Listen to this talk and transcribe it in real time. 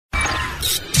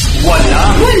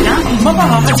Walang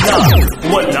mapahahadlang,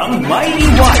 walang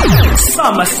maiiwan.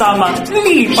 Sama-sama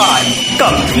lipad,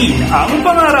 kamtin ang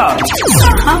pangarap. Sa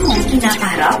hamong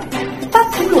kinakaharap,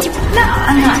 pagkulot na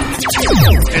aangat.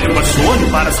 Edukasyon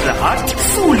para sa lahat,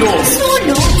 sulong.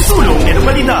 Sulong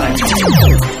edukadidad.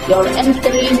 You're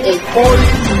entering a whole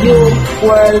new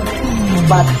world,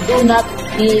 but do not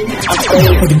be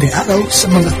afraid. Magandang araw sa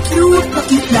mga cute na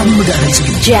kitlang mag-aaral sa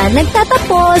inyo. Diyan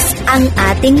nagtatapos ang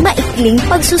ating maikling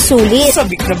pagsusulit.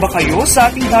 Sabik na ba kayo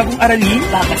sa ating bagong aralin?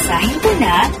 Babasahin ko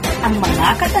na ang mga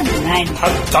katanungan.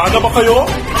 Handa na ba kayo?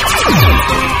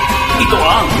 Ito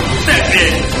ang Tete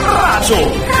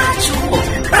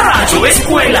Radyo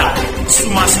Eskwela.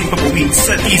 Sumasaling pabuwing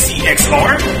sa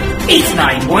DCXR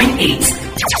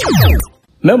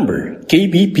 89.8. Member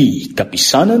KBP,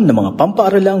 kapisanan ng mga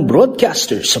pampaaralang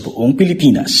broadcaster sa buong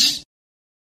Pilipinas.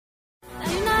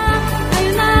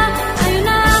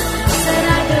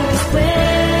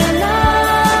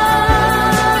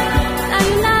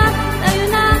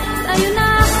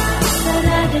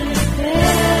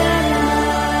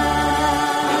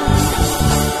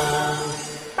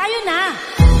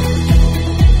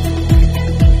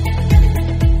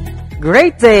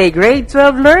 Great day, grade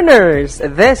 12 learners!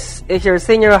 This is your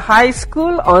senior high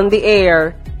school on the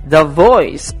air, the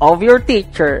voice of your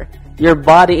teacher, your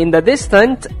buddy in the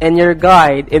distant, and your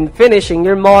guide in finishing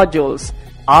your modules.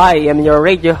 I am your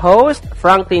radio host,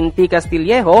 Franklin P.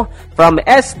 Castillejo from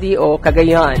SDO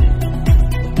Cagayan.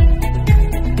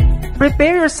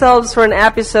 Prepare yourselves for an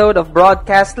episode of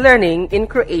broadcast learning in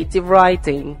creative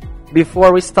writing. Before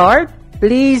we start,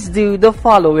 please do the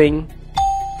following.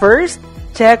 First,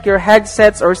 check your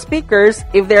headsets or speakers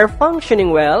if they are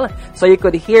functioning well so you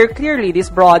could hear clearly this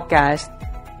broadcast.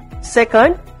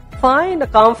 Second, find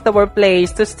a comfortable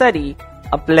place to study,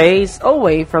 a place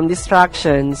away from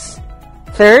distractions.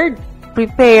 Third,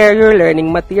 prepare your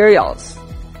learning materials.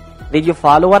 Did you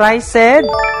follow what I said?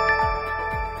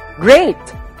 Great!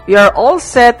 You are all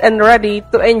set and ready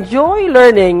to enjoy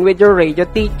learning with your radio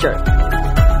teacher.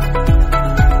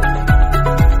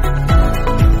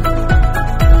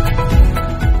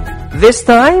 This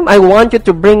time, I want you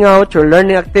to bring out your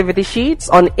learning activity sheets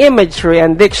on imagery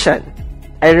and diction.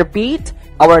 I repeat,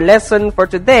 our lesson for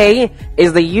today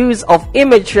is the use of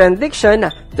imagery and diction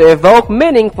to evoke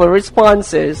meaningful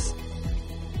responses.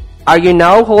 Are you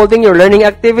now holding your learning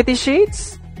activity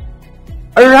sheets?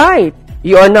 Alright,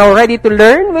 you are now ready to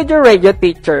learn with your radio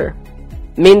teacher.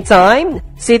 Meantime,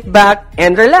 sit back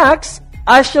and relax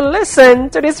as you listen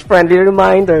to this friendly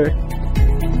reminder.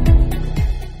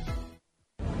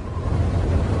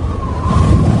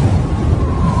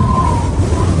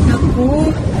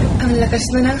 Ang lakas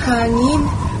na ng hangin.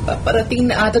 Paparating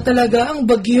na ata talaga ang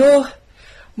bagyo.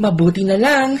 Mabuti na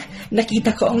lang,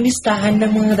 nakita ko ang listahan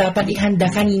ng mga dapat ihanda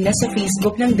kanina sa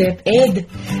Facebook ng DepEd.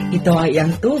 Ito ay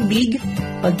ang tubig,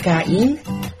 pagkain,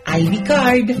 ID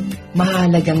card,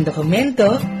 mahalagang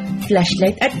dokumento,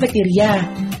 flashlight at baterya,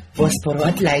 posporo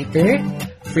at lighter,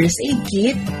 first aid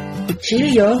kit,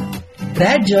 kutsilyo,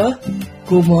 radyo,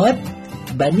 kumot,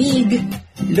 banig,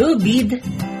 lubid,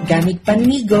 gamit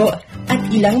panligo, at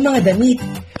ilang mga damit.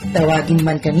 Tawagin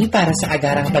man kami para sa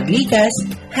agarang paglikas,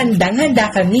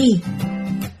 handang-handa kami.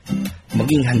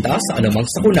 Maging handa sa anumang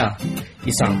sakuna.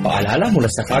 Isang paalala mula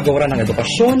sa kagawaran ng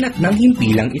edukasyon at ng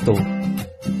himpilang ito.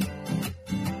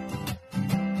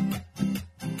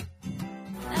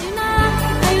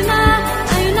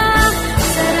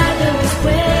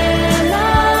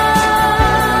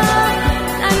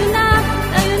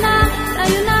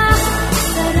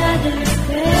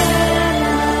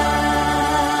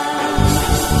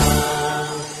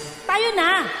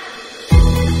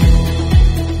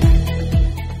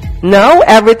 Now,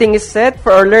 everything is set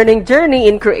for our learning journey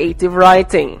in creative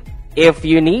writing. If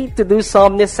you need to do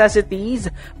some necessities,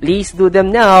 please do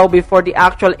them now before the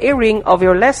actual airing of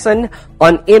your lesson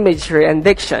on imagery and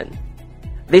diction.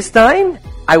 This time,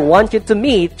 I want you to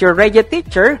meet your radio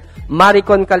teacher,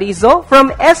 Maricon Calizo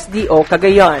from SDO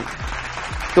Cagayan.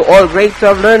 To all grade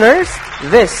 12 learners,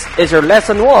 this is your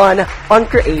lesson 1 on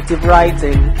creative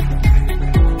writing.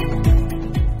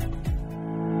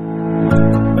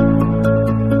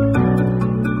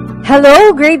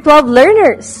 Hello, grade 12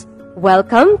 learners!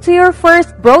 Welcome to your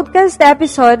first broadcast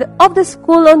episode of the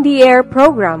School on the Air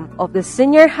program of the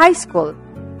Senior High School.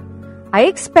 I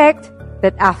expect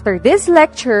that after this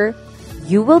lecture,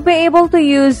 you will be able to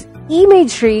use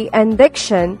imagery and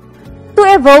diction to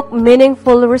evoke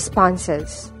meaningful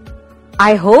responses.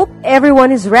 I hope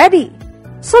everyone is ready.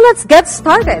 So let's get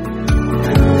started.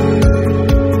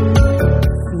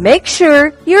 Make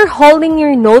sure you're holding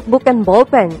your notebook and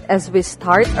ballpen as we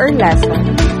start our lesson.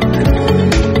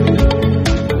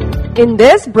 In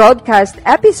this broadcast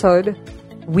episode,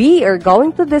 we are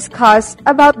going to discuss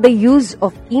about the use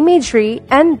of imagery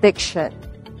and diction.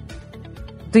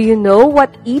 Do you know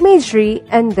what imagery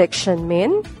and diction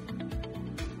mean?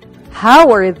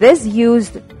 How are these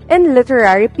used in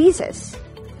literary pieces?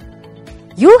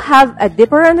 You'll have a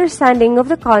deeper understanding of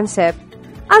the concept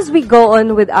as we go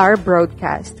on with our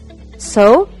broadcast.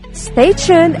 So, stay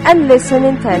tuned and listen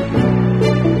intently.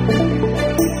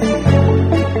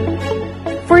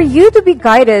 For you to be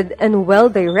guided and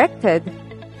well-directed,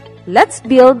 let's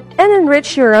build and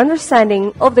enrich your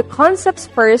understanding of the concepts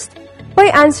first by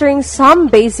answering some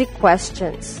basic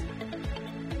questions.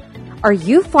 Are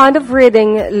you fond of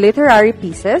reading literary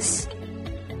pieces?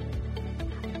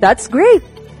 That's great!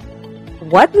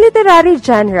 What literary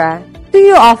genre do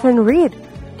you often read?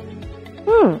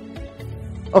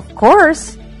 Of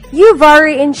course, you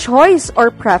vary in choice or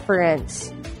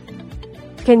preference.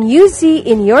 Can you see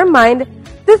in your mind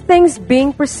the things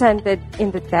being presented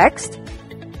in the text?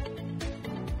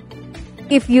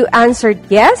 If you answered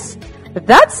yes,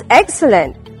 that's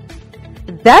excellent.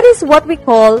 That is what we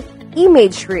call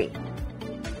imagery.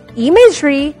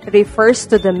 Imagery refers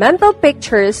to the mental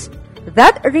pictures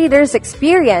that readers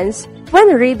experience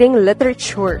when reading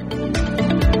literature.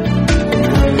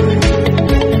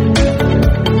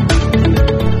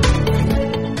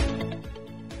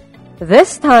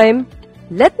 This time,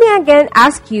 let me again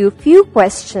ask you a few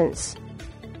questions.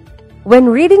 When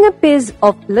reading a piece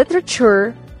of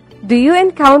literature, do you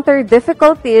encounter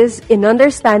difficulties in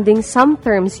understanding some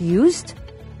terms used?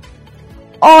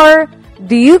 Or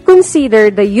do you consider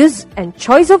the use and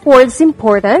choice of words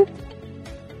important?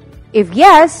 If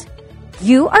yes,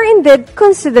 you are indeed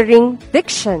considering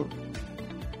diction.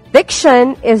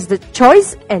 Diction is the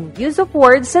choice and use of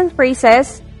words and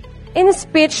phrases in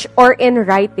speech or in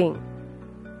writing.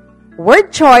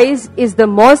 Word choice is the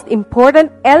most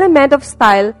important element of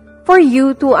style for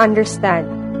you to understand.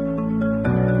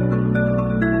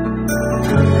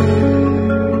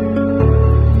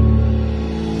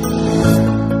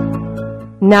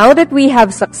 Now that we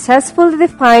have successfully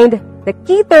defined the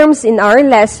key terms in our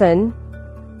lesson,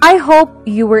 I hope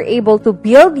you were able to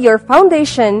build your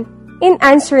foundation in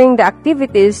answering the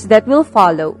activities that will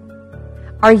follow.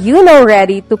 Are you now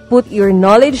ready to put your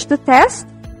knowledge to test?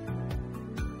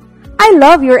 I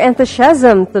love your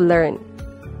enthusiasm to learn.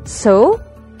 So,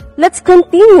 let's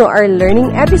continue our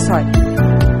learning episode.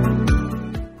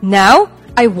 Now,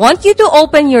 I want you to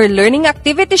open your learning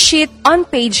activity sheet on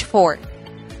page 4.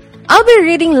 I'll be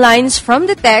reading lines from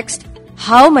the text,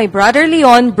 How My Brother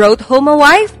Leon Brought Home a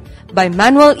Wife by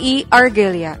Manuel E.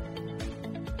 Argelia.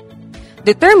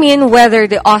 Determine whether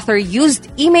the author used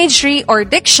imagery or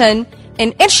diction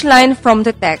in each line from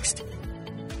the text.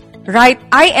 Write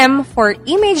IM for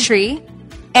imagery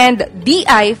and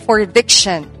DI for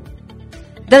diction.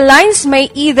 The lines may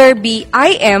either be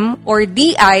IM or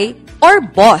DI or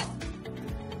both.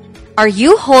 Are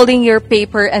you holding your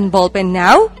paper and ballpen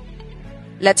now?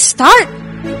 Let's start!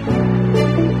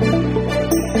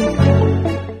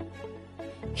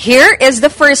 Here is the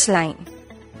first line.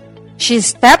 She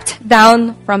stepped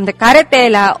down from the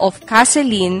carretela of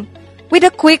Caselin with a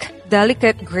quick,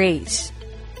 delicate grace.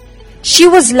 She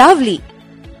was lovely.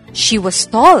 She was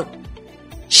tall.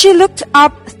 She looked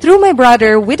up through my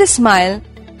brother with a smile,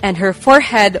 and her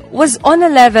forehead was on a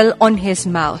level on his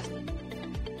mouth.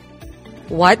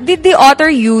 What did the author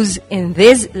use in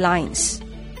these lines?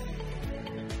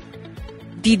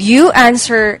 Did you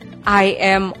answer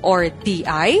IM or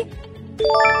DI?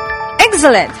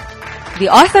 Excellent! The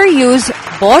author used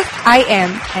both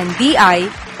IM and DI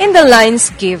in the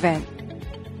lines given.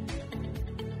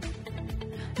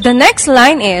 The next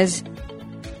line is,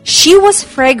 she was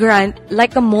fragrant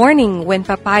like a morning when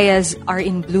papayas are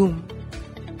in bloom.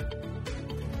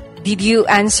 Did you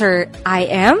answer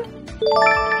IM?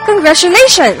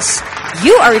 Congratulations!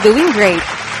 You are doing great.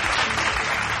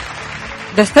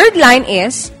 The third line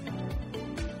is,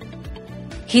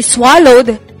 he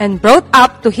swallowed and brought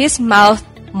up to his mouth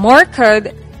more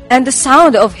curd, and the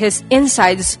sound of his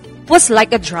insides was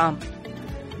like a drum.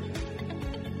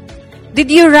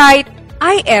 Did you write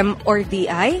IM or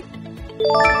DI?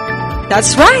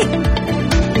 That's right!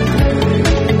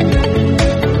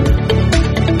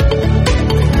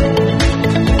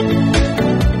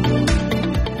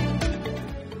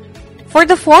 For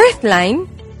the fourth line,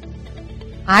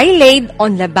 I laid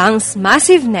on Labang's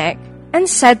massive neck and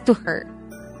said to her,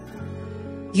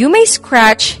 you may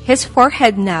scratch his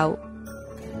forehead now.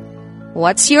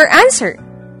 What's your answer?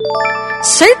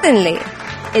 Certainly,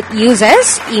 it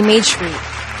uses imagery.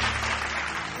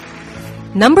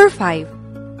 Number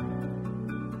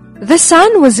 5. The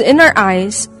sun was in our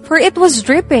eyes for it was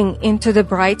dripping into the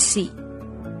bright sea.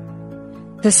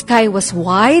 The sky was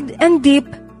wide and deep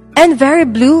and very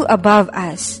blue above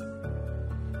us.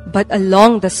 But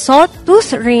along the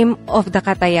sawtooth rim of the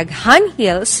Katayaghan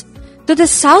Hills to the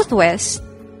southwest,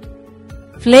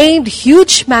 flamed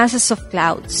huge masses of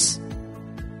clouds.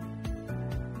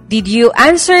 Did you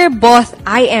answer both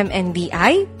I am and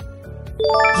DI?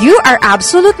 You are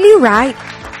absolutely right.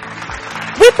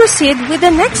 We proceed with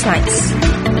the next lines.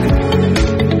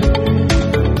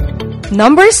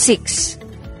 Number 6.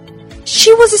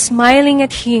 She was smiling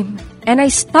at him, and I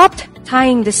stopped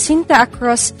tying the cinta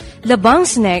across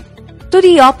Labang's neck to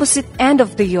the opposite end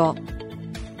of the yoke,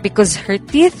 because her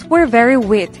teeth were very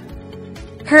wet.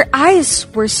 Her eyes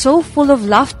were so full of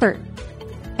laughter,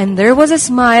 and there was a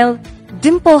smile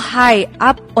dimple high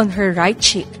up on her right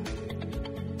cheek.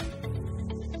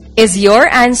 Is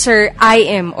your answer I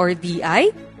am or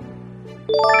DI?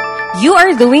 You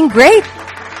are doing great.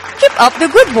 Keep up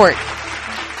the good work.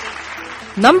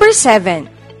 Number 7.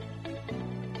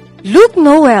 Look,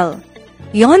 Noel,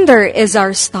 yonder is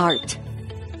our start.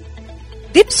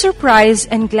 Deep surprise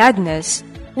and gladness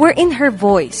were in her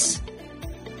voice.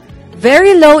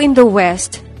 Very low in the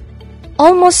west,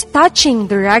 almost touching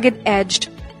the ragged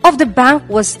edge of the bank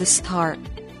was the star,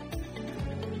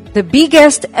 the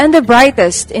biggest and the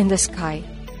brightest in the sky.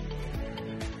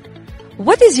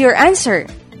 What is your answer?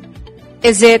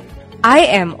 Is it I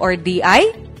am or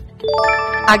DI?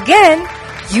 Again,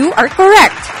 you are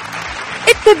correct.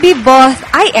 It could be both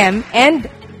I am and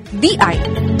DI.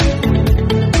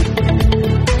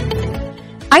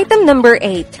 Item number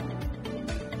 8.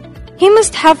 He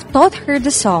must have taught her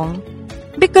the song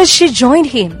because she joined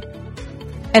him,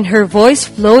 and her voice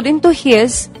flowed into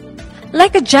his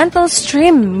like a gentle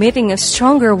stream meeting a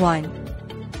stronger one.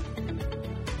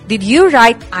 Did you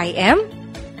write I am?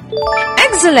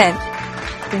 Excellent!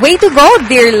 Way to go,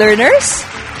 dear learners!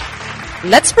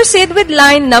 Let's proceed with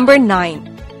line number 9.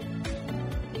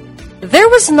 There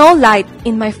was no light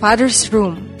in my father's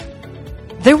room.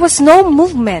 There was no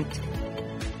movement.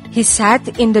 He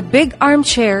sat in the big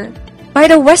armchair by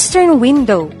the western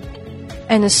window,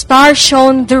 and a star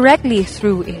shone directly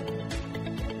through it.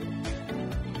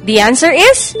 The answer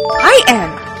is I am.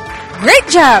 Great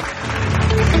job!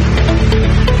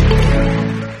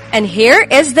 And here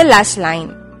is the last line.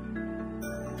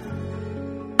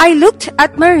 I looked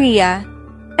at Maria,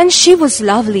 and she was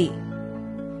lovely.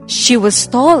 She was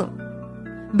tall.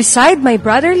 Beside my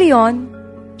brother Leon,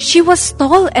 she was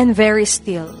tall and very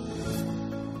still.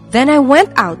 Then I went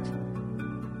out,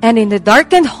 and in the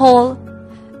darkened hall,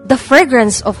 the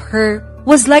fragrance of her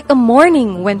was like a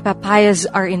morning when papayas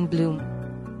are in bloom.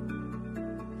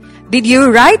 Did you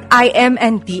write I am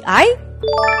and DI?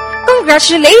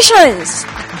 Congratulations!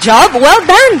 Job well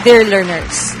done, dear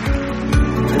learners!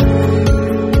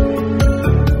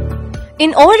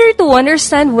 In order to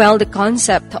understand well the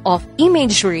concept of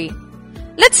imagery,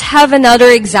 let's have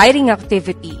another exciting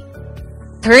activity.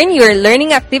 Turn your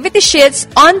learning activity sheets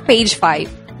on page 5.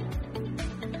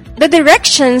 The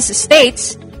directions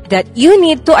states that you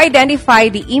need to identify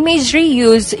the imagery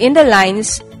used in the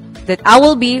lines that I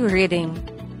will be reading.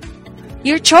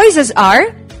 Your choices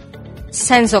are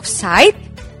sense of sight,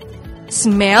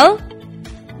 smell,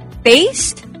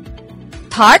 taste,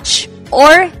 touch,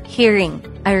 or hearing.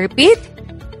 I repeat,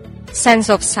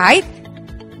 sense of sight,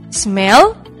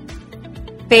 smell,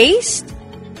 taste,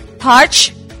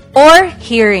 touch, or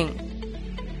hearing.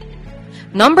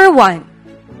 Number 1.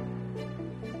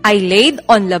 I laid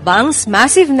on Labang's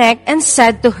massive neck and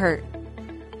said to her,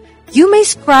 "You may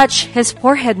scratch his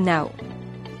forehead now."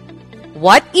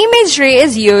 What imagery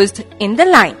is used in the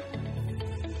line?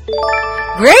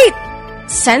 Great!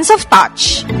 Sense of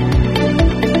touch.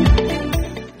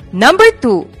 Number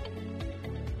 2.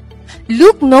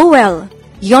 Look, Noel,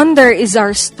 yonder is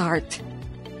our start.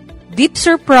 Deep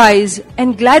surprise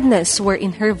and gladness were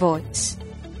in her voice.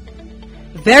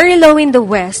 Very low in the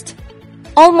west,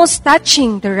 almost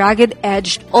touching the ragged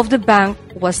edge of the bank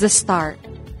was the star,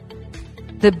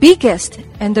 the biggest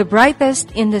and the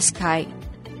brightest in the sky.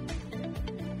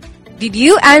 Did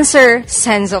you answer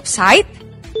sense of sight?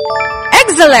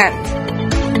 Excellent!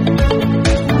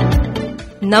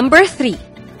 Number 3.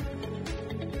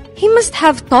 He must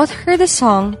have taught her the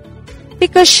song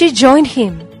because she joined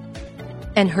him,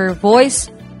 and her voice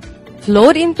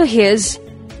flowed into his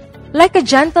like a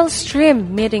gentle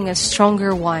stream meeting a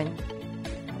stronger one.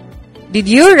 Did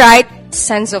you write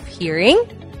sense of hearing?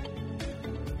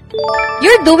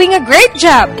 You're doing a great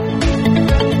job!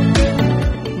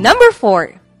 Number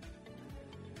 4.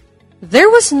 There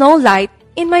was no light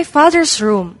in my father's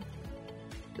room.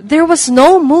 There was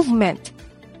no movement.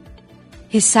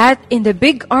 He sat in the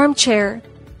big armchair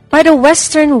by the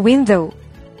western window,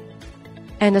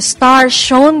 and a star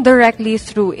shone directly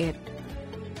through it.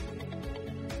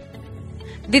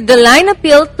 Did the line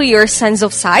appeal to your sense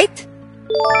of sight?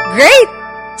 Great!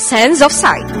 Sense of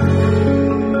sight.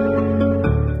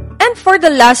 And for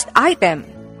the last item,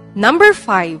 number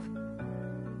 5.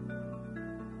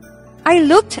 I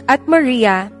looked at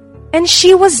Maria, and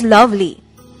she was lovely.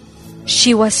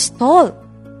 She was tall.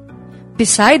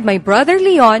 Beside my brother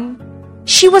Leon,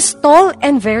 she was tall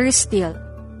and very still.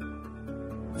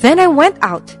 Then I went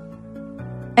out,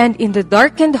 and in the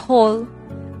darkened hall,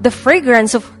 the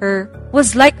fragrance of her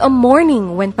was like a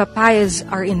morning when papayas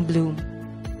are in bloom.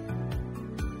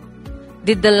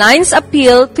 Did the lines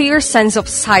appeal to your sense of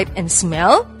sight and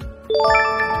smell?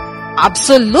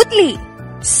 Absolutely!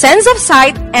 Sense of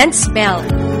sight and smell.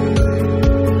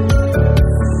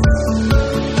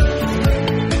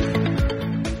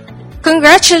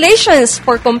 Congratulations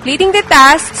for completing the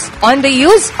tasks on the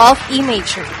use of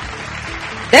imagery.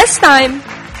 This time,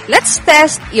 let's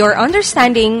test your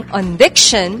understanding on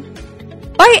diction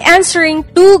by answering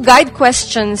 2 guide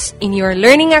questions in your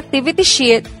learning activity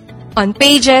sheet on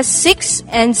pages 6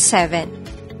 and 7.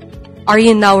 Are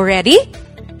you now ready?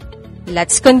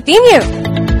 Let's continue.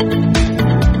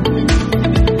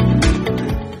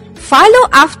 Follow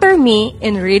after me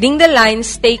in reading the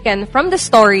lines taken from the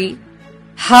story,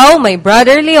 How My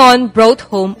Brother Leon Brought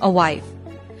Home a Wife.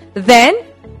 Then,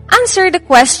 answer the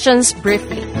questions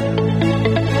briefly.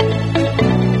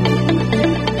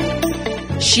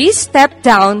 She stepped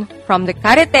down from the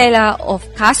carretela of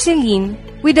Casilin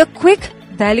with a quick,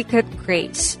 delicate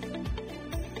grace.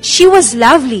 She was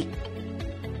lovely.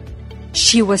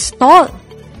 She was tall.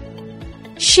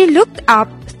 She looked up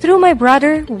through my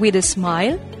brother with a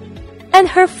smile, and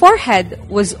her forehead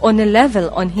was on a level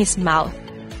on his mouth.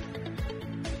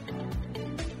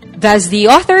 Does the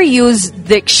author use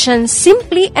diction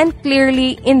simply and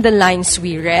clearly in the lines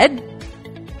we read?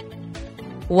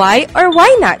 Why or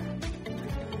why not?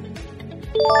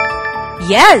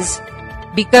 Yes,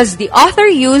 because the author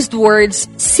used words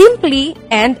simply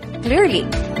and clearly.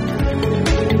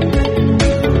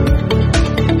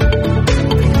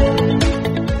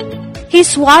 He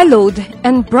swallowed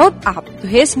and brought up to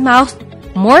his mouth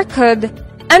more cud,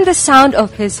 and the sound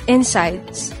of his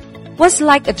insides was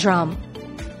like a drum.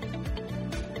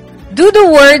 Do the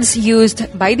words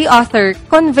used by the author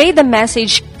convey the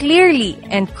message clearly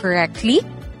and correctly?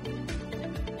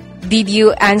 Did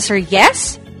you answer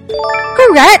yes?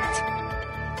 Correct!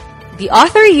 The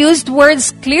author used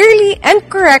words clearly and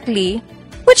correctly,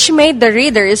 which made the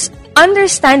readers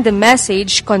understand the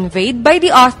message conveyed by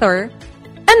the author,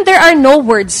 and there are no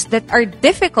words that are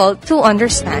difficult to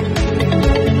understand.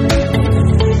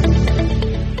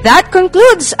 That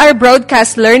concludes our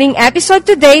broadcast learning episode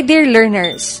today, dear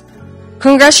learners.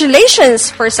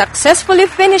 Congratulations for successfully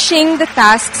finishing the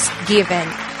tasks given.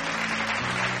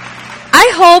 I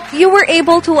hope you were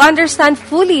able to understand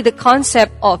fully the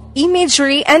concept of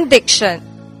imagery and diction.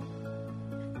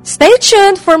 Stay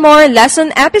tuned for more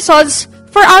lesson episodes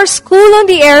for our School on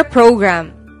the Air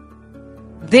program.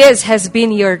 This has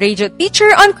been your radio teacher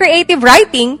on creative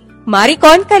writing,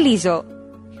 Maricon Calizo.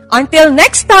 Until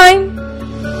next time!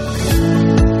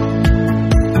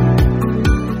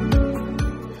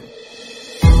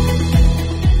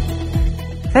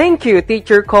 Thank you,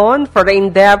 Teacher Con, for the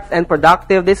in-depth and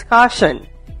productive discussion.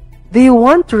 Do you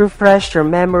want to refresh your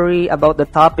memory about the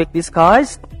topic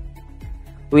discussed?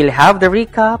 We'll have the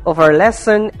recap of our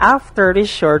lesson after this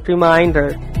short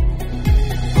reminder.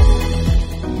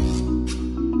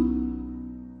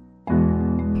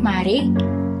 Mari,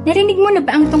 narinig mo na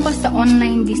ba ang tungkol sa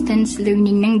online distance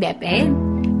learning ng DepEd?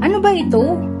 Ano ba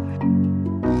ito?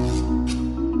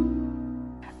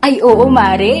 Ay oo,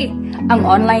 Mari. Ang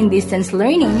online distance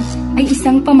learning ay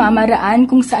isang pamamaraan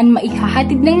kung saan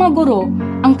maihahatid ng mga guro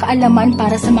ang kaalaman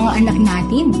para sa mga anak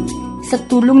natin sa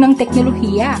tulong ng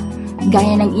teknolohiya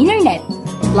gaya ng internet,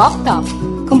 laptop,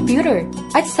 computer,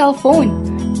 at cellphone.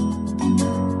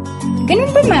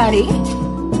 Ganun ba, Mari?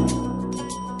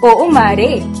 Oo,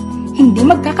 Mari. Hindi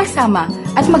magkakasama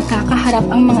at magkakaharap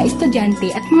ang mga estudyante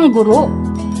at mga guro.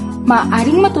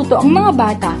 Maaaring matuto ang mga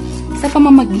bata sa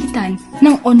pamamagitan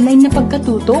ng online na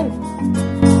pagkatuto.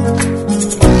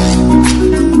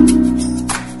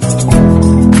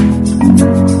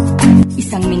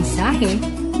 Isang mensahe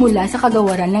mula sa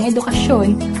kagawaran ng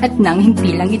edukasyon at ng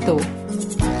himpilang ito.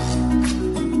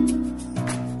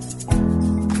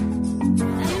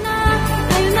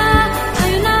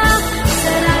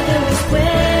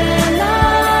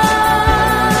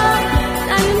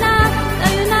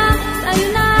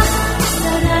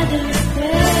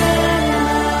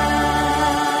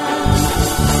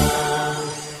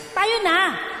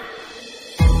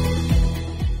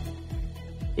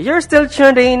 You're still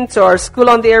tuned in to our School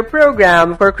on the Air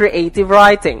program for creative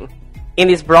writing. In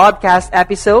this broadcast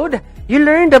episode, you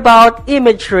learned about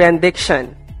imagery and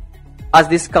diction. As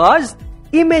discussed,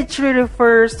 imagery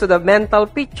refers to the mental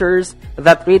pictures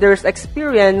that readers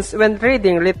experience when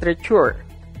reading literature.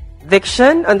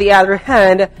 Diction, on the other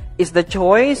hand, is the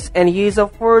choice and use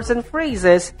of words and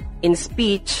phrases in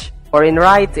speech or in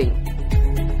writing.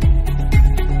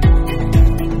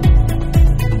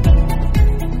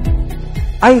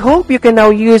 I hope you can now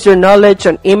use your knowledge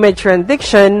on imagery and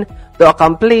diction to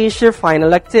accomplish your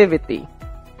final activity.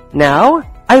 Now,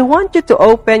 I want you to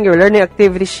open your learning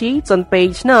activity sheets on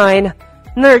page 9,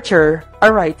 Nurture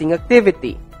a Writing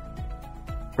Activity.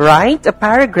 Write a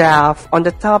paragraph on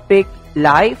the topic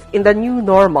Life in the New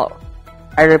Normal.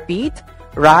 I repeat,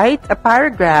 write a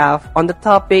paragraph on the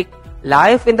topic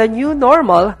Life in the New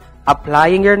Normal,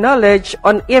 applying your knowledge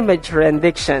on imagery and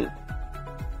diction.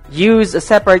 Use a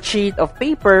separate sheet of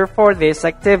paper for this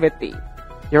activity.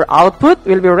 Your output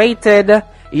will be rated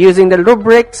using the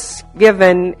rubrics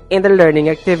given in the learning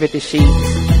activity sheets.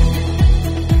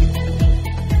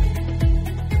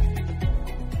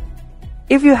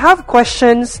 If you have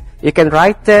questions, you can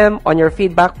write them on your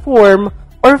feedback form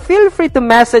or feel free to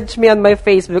message me on my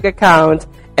Facebook account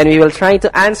and we will try to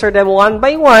answer them one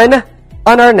by one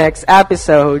on our next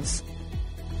episodes.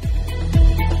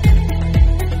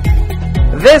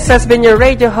 This has been your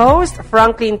radio host,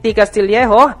 Franklin T.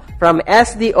 Castillejo from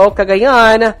SDO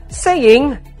Cagayan,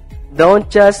 saying, don't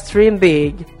just dream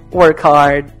big, work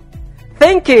hard.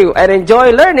 Thank you and enjoy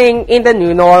learning in the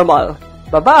new normal.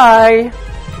 Bye-bye!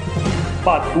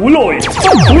 Patuloy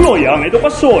ang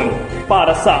edukasyon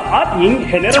para sa ating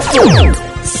henerasyon.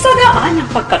 Sa daan ng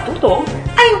pagkatuto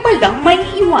ay walang may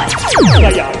iwan.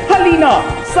 Kaya halina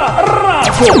sa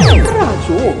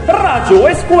Radyo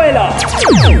Eskwela!